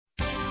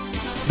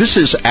This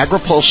is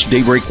AgriPulse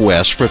Daybreak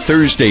West for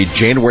Thursday,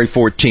 January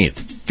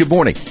 14th. Good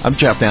morning. I'm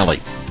Jeff Nally.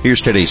 Here's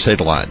today's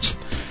headlines.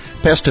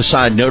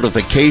 Pesticide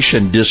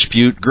notification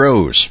dispute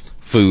grows.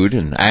 Food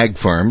and ag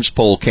firms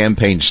pull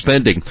campaign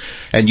spending,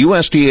 and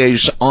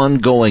USDA's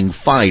ongoing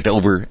fight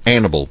over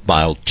animal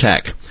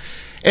biotech.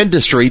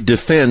 Industry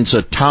defends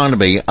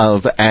autonomy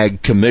of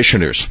ag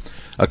commissioners.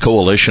 A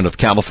coalition of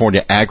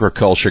California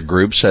agriculture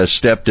groups has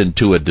stepped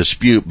into a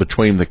dispute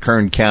between the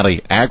Kern County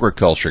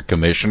Agriculture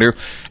Commissioner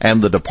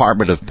and the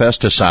Department of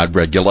Pesticide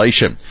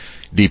Regulation.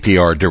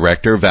 DPR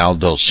Director Val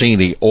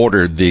Dolcini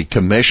ordered the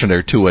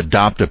commissioner to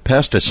adopt a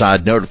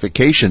pesticide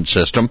notification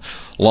system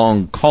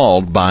long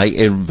called by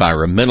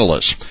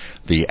environmentalists.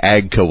 The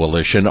Ag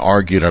Coalition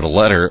argued in a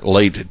letter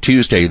late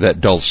Tuesday that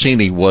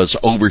Dolcini was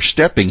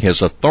overstepping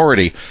his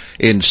authority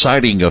in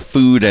citing a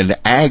food and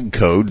ag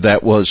code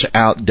that was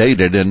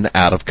outdated and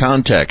out of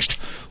context.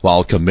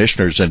 While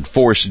commissioners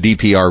enforce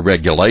DPR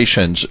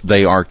regulations,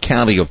 they are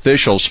county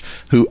officials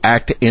who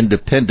act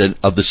independent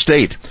of the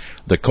state.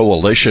 The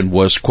coalition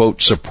was,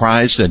 quote,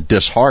 surprised and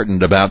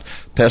disheartened about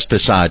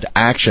pesticide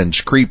actions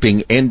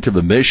creeping into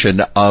the mission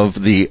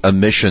of the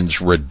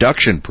emissions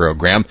reduction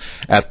program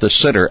at the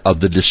center of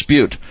the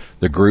dispute.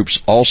 The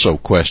groups also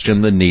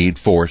question the need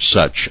for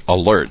such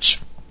alerts.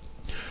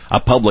 A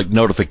public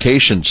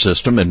notification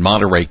system in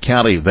Monterey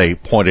County, they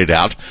pointed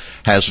out,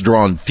 has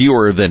drawn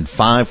fewer than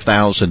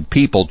 5,000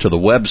 people to the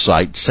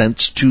website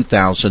since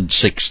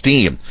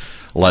 2016.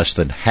 Less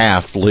than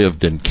half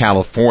lived in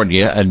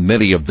California, and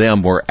many of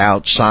them were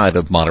outside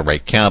of Monterey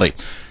County.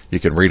 You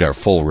can read our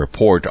full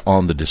report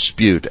on the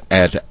dispute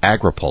at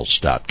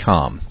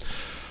agripulse.com.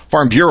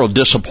 Farm Bureau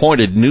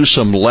disappointed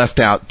Newsom left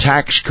out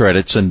tax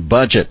credits in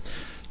budget.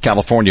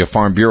 California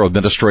Farm Bureau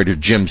Administrator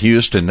Jim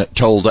Houston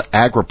told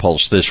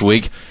AgriPulse this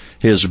week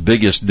his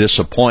biggest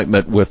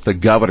disappointment with the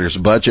governor's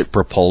budget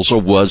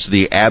proposal was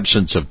the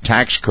absence of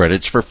tax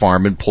credits for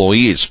farm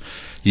employees.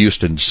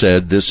 Houston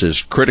said this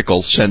is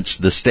critical since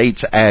the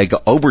state's ag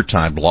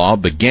overtime law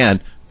began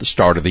at the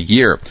start of the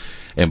year.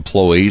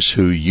 Employees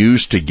who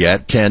used to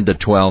get 10 to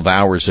 12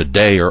 hours a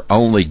day are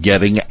only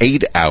getting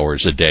 8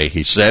 hours a day,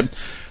 he said.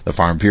 The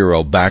Farm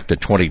Bureau backed a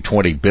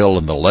 2020 bill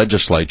in the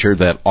legislature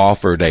that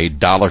offered a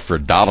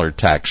dollar-for-dollar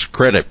tax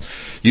credit.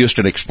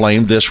 Houston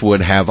explained this would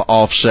have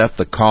offset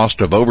the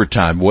cost of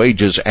overtime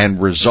wages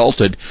and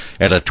resulted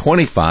in a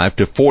 25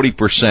 to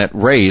 40%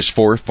 raise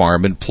for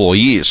farm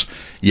employees.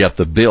 Yet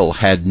the bill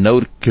had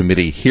no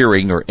committee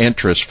hearing or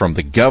interest from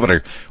the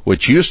governor,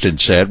 which Houston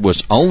said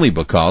was only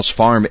because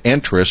farm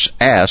interests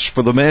asked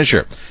for the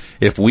measure.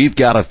 If we've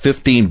got a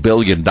 $15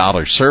 billion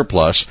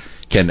surplus,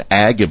 can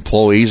ag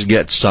employees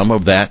get some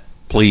of that,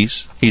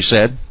 please? He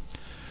said.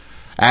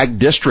 Ag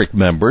district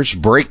members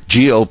break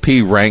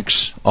GOP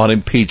ranks on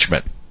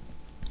impeachment.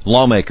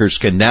 Lawmakers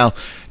can now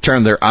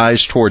turn their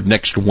eyes toward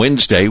next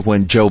Wednesday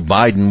when Joe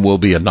Biden will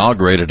be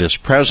inaugurated as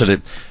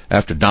president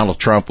after Donald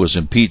Trump was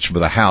impeached by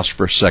the House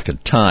for a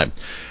second time.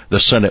 The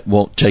Senate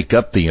won't take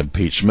up the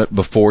impeachment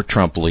before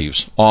Trump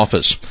leaves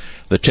office.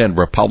 The 10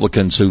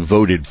 Republicans who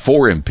voted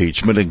for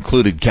impeachment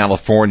included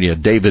California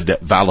David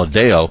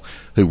Valadao,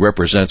 who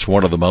represents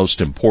one of the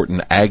most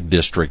important ag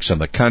districts in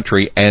the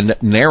country and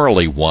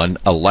narrowly won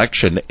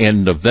election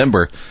in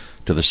November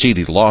to the seat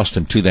he lost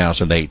in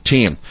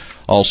 2018.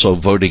 Also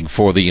voting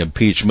for the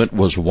impeachment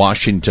was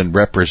Washington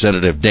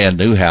Representative Dan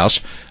Newhouse,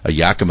 a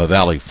Yakima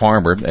Valley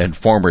farmer and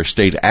former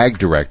state ag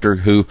director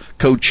who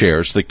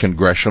co-chairs the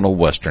Congressional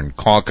Western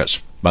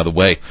Caucus. By the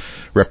way,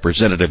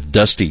 Representative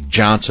Dusty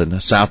Johnson,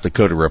 a South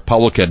Dakota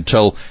Republican,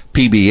 told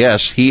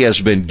PBS he has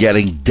been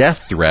getting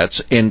death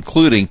threats,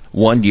 including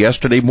one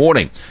yesterday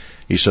morning.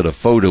 He said a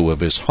photo of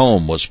his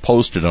home was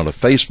posted on a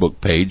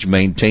Facebook page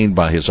maintained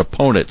by his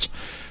opponents.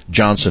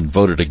 Johnson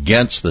voted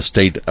against the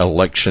state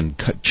election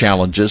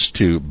challenges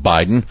to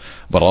Biden,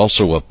 but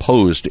also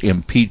opposed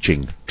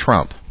impeaching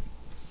Trump.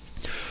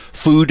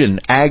 Food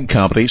and ag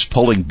companies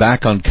pulling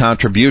back on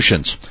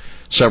contributions.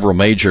 Several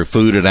major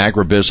food and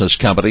agribusiness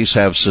companies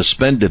have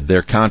suspended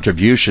their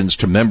contributions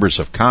to members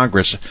of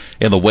Congress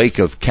in the wake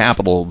of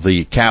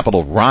the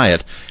Capitol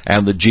riot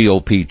and the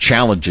GOP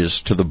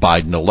challenges to the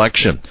Biden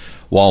election.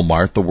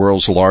 Walmart, the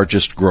world's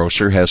largest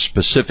grocer, has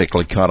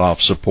specifically cut off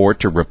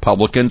support to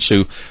Republicans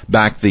who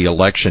back the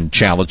election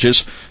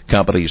challenges.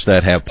 Companies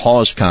that have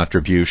paused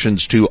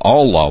contributions to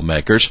all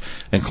lawmakers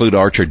include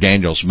Archer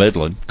Daniels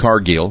Midland,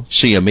 Cargill,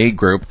 CME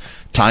Group,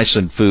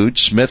 Tyson Foods,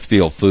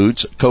 Smithfield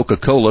Foods,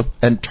 Coca-Cola,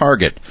 and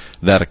Target.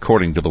 That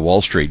according to the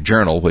Wall Street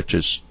Journal, which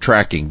is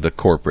tracking the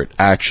corporate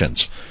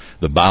actions.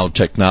 The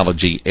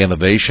Biotechnology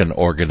Innovation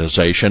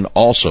Organization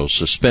also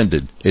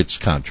suspended its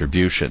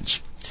contributions.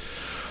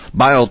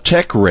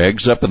 Biotech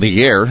regs up in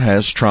the air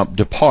as Trump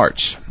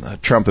departs. A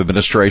Trump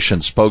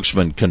administration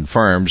spokesman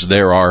confirms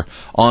there are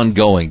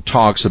ongoing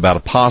talks about a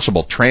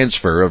possible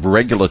transfer of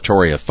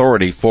regulatory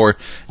authority for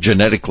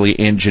genetically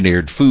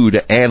engineered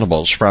food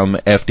animals from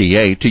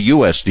FDA to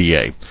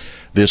USDA.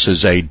 This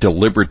is a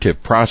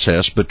deliberative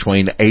process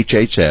between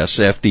HHS,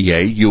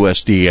 FDA,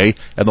 USDA,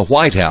 and the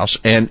White House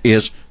and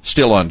is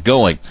still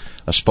ongoing.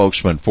 A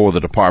spokesman for the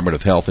Department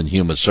of Health and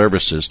Human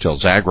Services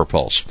tells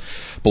AgriPulse.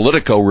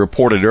 Politico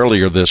reported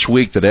earlier this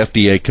week that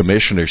FDA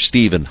Commissioner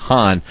Stephen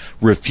Hahn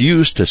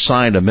refused to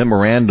sign a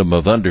memorandum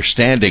of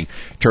understanding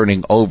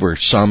turning over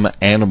some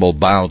animal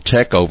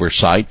biotech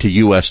oversight to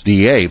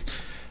USDA.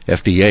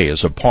 FDA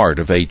is a part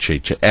of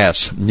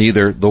HHS.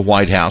 Neither the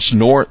White House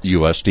nor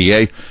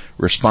USDA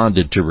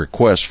responded to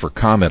requests for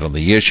comment on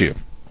the issue.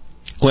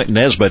 Clinton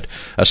Nesbitt,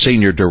 a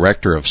senior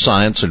director of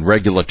science and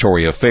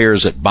regulatory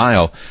affairs at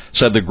BIO,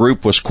 said the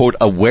group was, quote,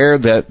 aware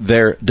that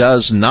there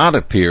does not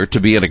appear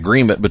to be an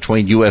agreement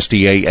between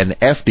USDA and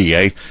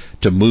FDA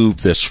to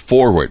move this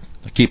forward.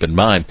 Keep in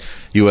mind,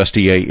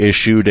 USDA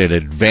issued an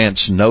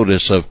advance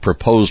notice of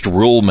proposed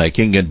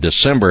rulemaking in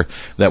December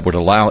that would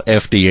allow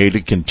FDA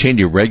to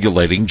continue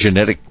regulating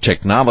genetic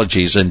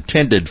technologies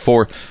intended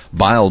for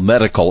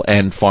biomedical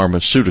and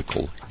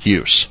pharmaceutical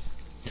use.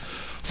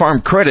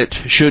 Farm Credit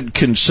should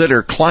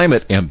consider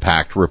climate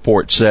impact,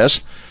 report says.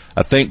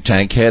 A think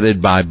tank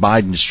headed by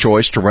Biden's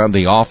choice to run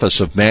the Office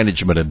of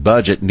Management and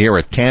Budget,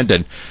 Neera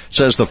Tanden,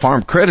 says the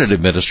Farm Credit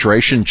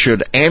Administration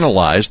should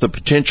analyze the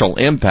potential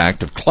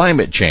impact of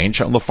climate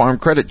change on the farm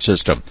credit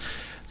system.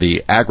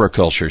 The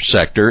agriculture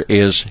sector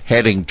is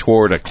heading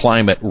toward a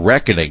climate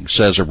reckoning,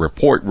 says a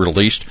report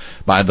released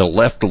by the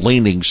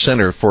left-leaning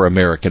Center for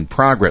American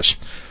Progress.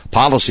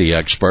 Policy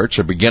experts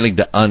are beginning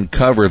to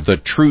uncover the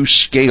true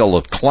scale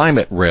of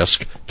climate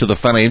risk to the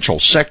financial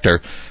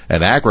sector,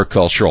 and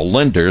agricultural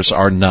lenders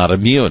are not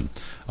immune.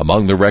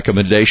 Among the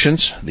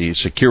recommendations, the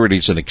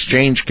Securities and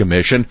Exchange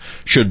Commission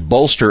should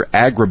bolster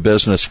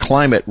agribusiness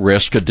climate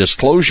risk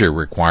disclosure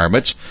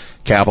requirements,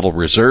 capital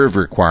reserve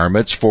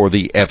requirements for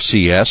the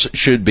FCS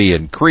should be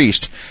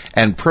increased,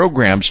 and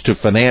programs to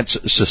finance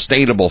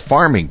sustainable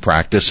farming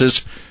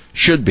practices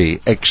should be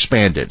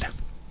expanded.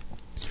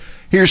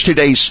 Here's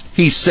today's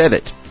He Said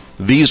It.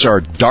 These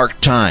are dark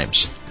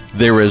times.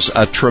 There is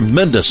a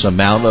tremendous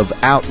amount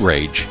of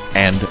outrage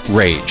and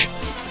rage.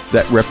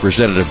 That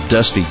Representative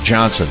Dusty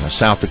Johnson, a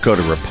South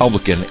Dakota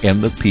Republican,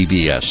 in the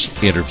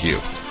PBS interview.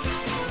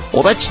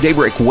 Well, that's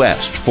Daybreak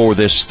West for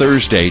this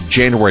Thursday,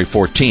 January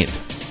 14th.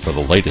 For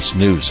the latest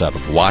news out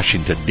of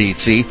Washington,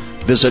 D.C.,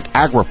 visit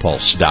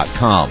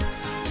agripulse.com.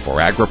 For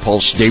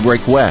AgriPulse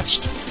Daybreak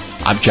West,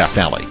 I'm Jeff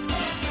Nally.